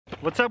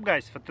What's up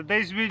guys, for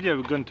today's video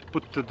we're going to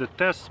put to the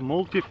test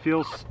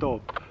multi-fuel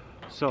stove.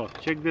 So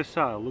check this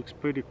out, looks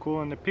pretty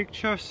cool in the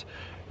pictures.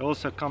 It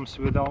also comes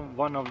with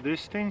one of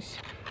these things,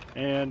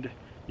 and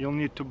you'll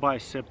need to buy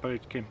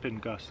separate camping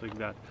gas like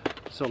that.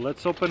 So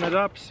let's open it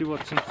up, see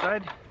what's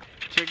inside.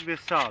 Check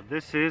this out,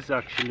 this is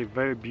actually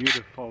very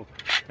beautiful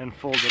and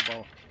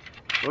foldable.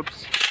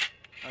 Oops,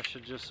 I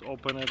should just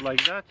open it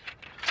like that,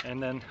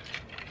 and then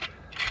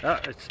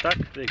it's stuck.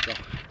 There you go.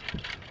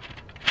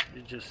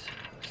 You just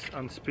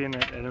unspin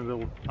it and it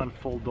will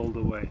unfold all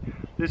the way.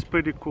 This is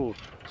pretty cool.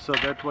 So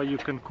that way you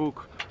can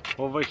cook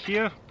over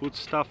here, put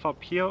stuff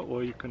up here,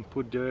 or you can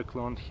put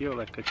directly on here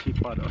like a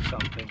teapot or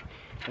something.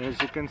 And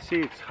as you can see,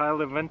 it's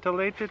highly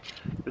ventilated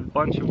with a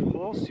bunch of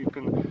holes. You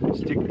can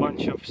stick a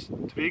bunch of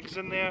twigs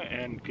in there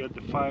and get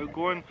the fire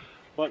going.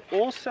 But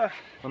also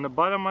on the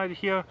bottom right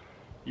here,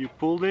 you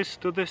pull this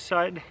to the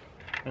side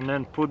and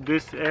then put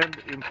this end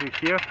into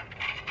here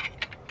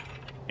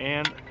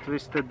and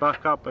twist it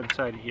back up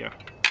inside here.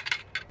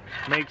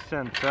 Makes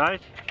sense, right?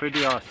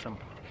 Pretty awesome.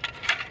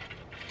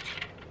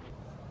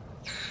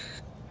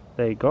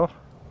 There you go.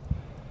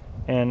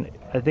 And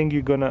I think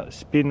you're gonna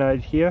spin right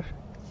here.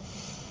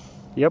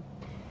 Yep.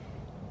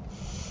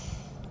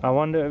 I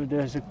wonder if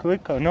there's a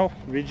click or no.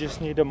 We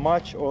just need a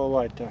match or a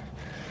lighter.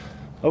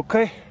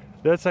 Okay,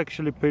 that's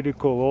actually pretty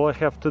cool. All I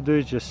have to do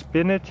is just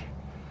spin it.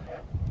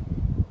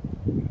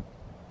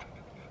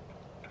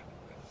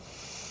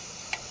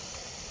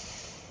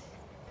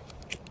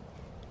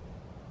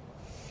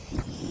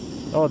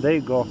 Oh, there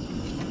you go.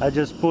 I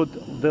just put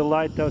the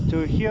lighter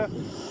to here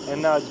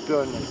and now it's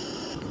burning.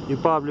 You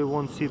probably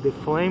won't see the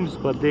flames,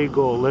 but there you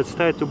go. Let's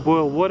try to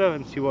boil water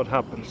and see what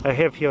happens. I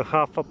have here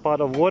half a pot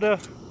of water.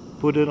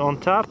 Put it on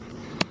top.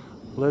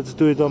 Let's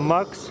do it on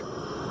max.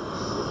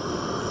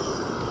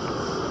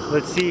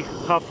 Let's see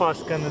how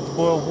fast can it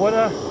boil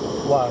water.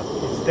 Wow,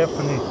 it's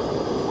definitely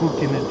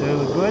cooking it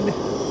really good.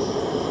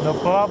 No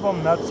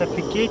problem, not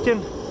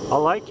suffocating. I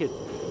like it.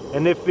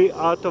 And if we're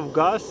out of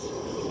gas,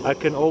 I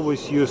can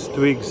always use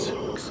twigs.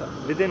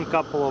 Within a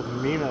couple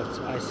of minutes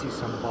I see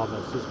some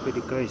bubbles. It's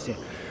pretty crazy.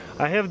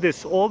 I have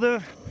this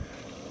older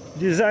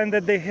design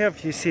that they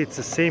have. You see, it's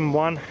the same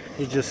one.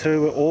 It's just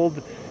really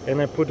old, and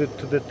I put it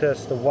to the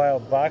test a while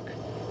back.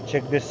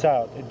 Check this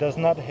out. It does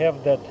not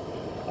have that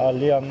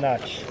Leon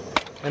notch.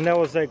 And I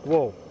was like,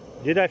 whoa,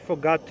 did I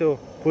forgot to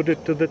put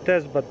it to the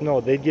test? But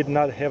no, they did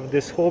not have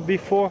this hole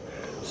before.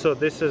 So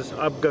this is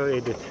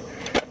upgraded.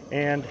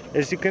 And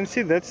as you can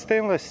see, that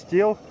stainless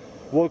steel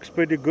works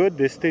pretty good.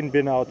 This thing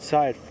been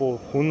outside for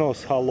who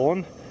knows how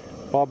long,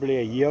 probably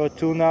a year or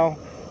two now,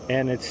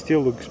 and it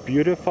still looks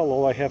beautiful.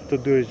 All I have to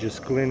do is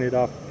just clean it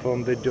up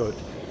from the dirt.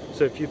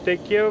 So if you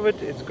take care of it,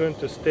 it's going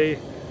to stay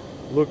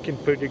looking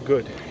pretty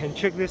good. And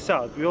check this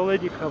out, we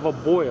already have a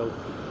boil.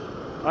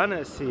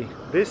 Honestly,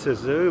 this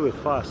is really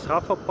fast.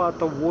 Half a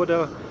pot of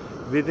water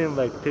within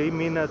like 3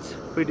 minutes.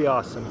 Pretty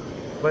awesome.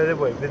 By the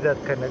way, with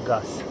that kind of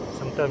gas,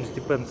 sometimes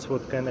depends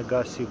what kind of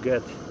gas you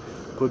get,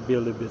 could be a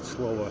little bit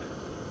slower.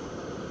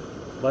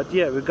 But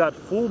yeah, we got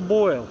full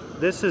boil.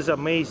 This is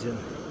amazing.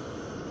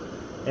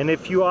 And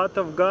if you're out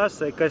of gas,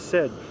 like I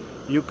said,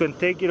 you can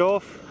take it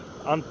off,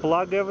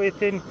 unplug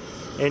everything,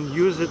 and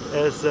use it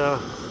as a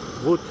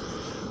wood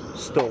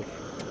stove.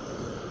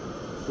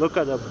 Look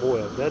at that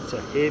boil. That's a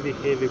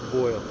heavy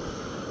boil.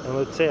 And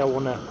let's say I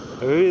want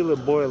to really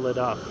boil it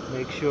up,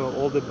 make sure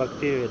all the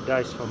bacteria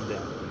dies from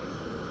there.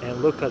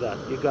 And look at that,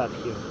 you got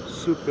here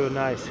super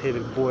nice heavy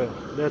boil.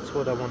 That's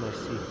what I want to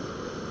see.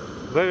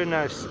 Very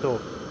nice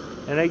stove.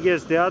 And I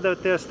guess the other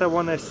test I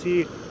want to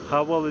see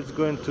how well it's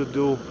going to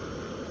do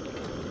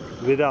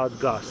without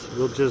gas.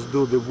 We'll just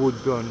do the wood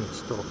burning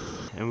stove.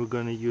 And we're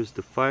going to use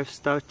the 5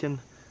 starting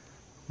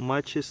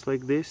matches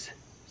like this,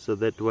 so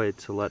that way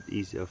it's a lot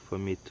easier for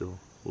me to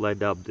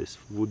light up these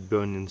wood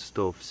burning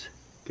stoves.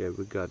 Okay,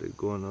 we got it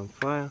going on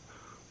fire.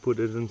 Put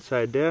it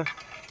inside there,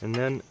 and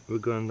then we're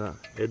going to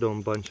add on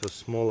a bunch of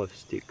smaller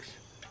sticks,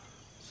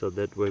 so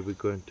that way we're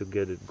going to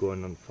get it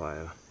going on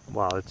fire.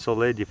 Wow, it's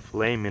already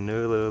flaming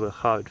really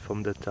hard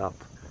from the top.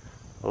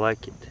 I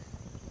like it.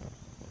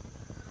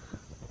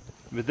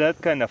 With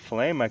that kind of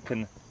flame I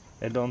can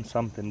add on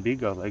something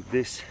bigger like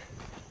this.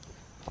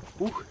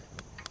 Ooh,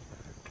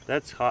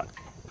 that's hot.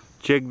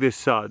 Check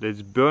this out,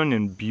 it's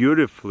burning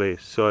beautifully.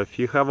 So if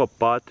you have a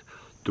pot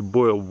to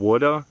boil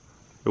water,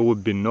 it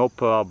would be no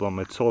problem.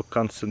 It's all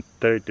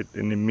concentrated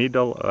in the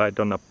middle right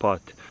on a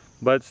pot.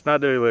 But it's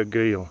not really a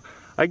grill.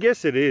 I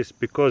guess it is,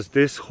 because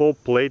this whole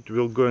plate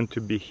will going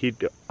to be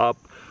heated up,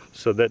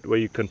 so that way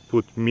you can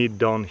put meat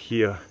down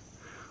here.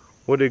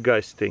 What do you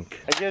guys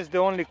think? I guess the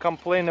only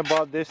complaint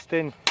about this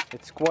thing,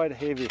 it's quite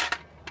heavy,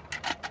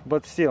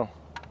 but still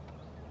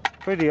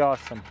pretty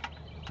awesome.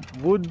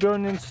 Wood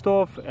burning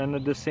stove and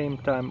at the same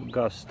time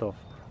gas stove.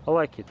 I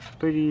like it,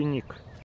 pretty unique.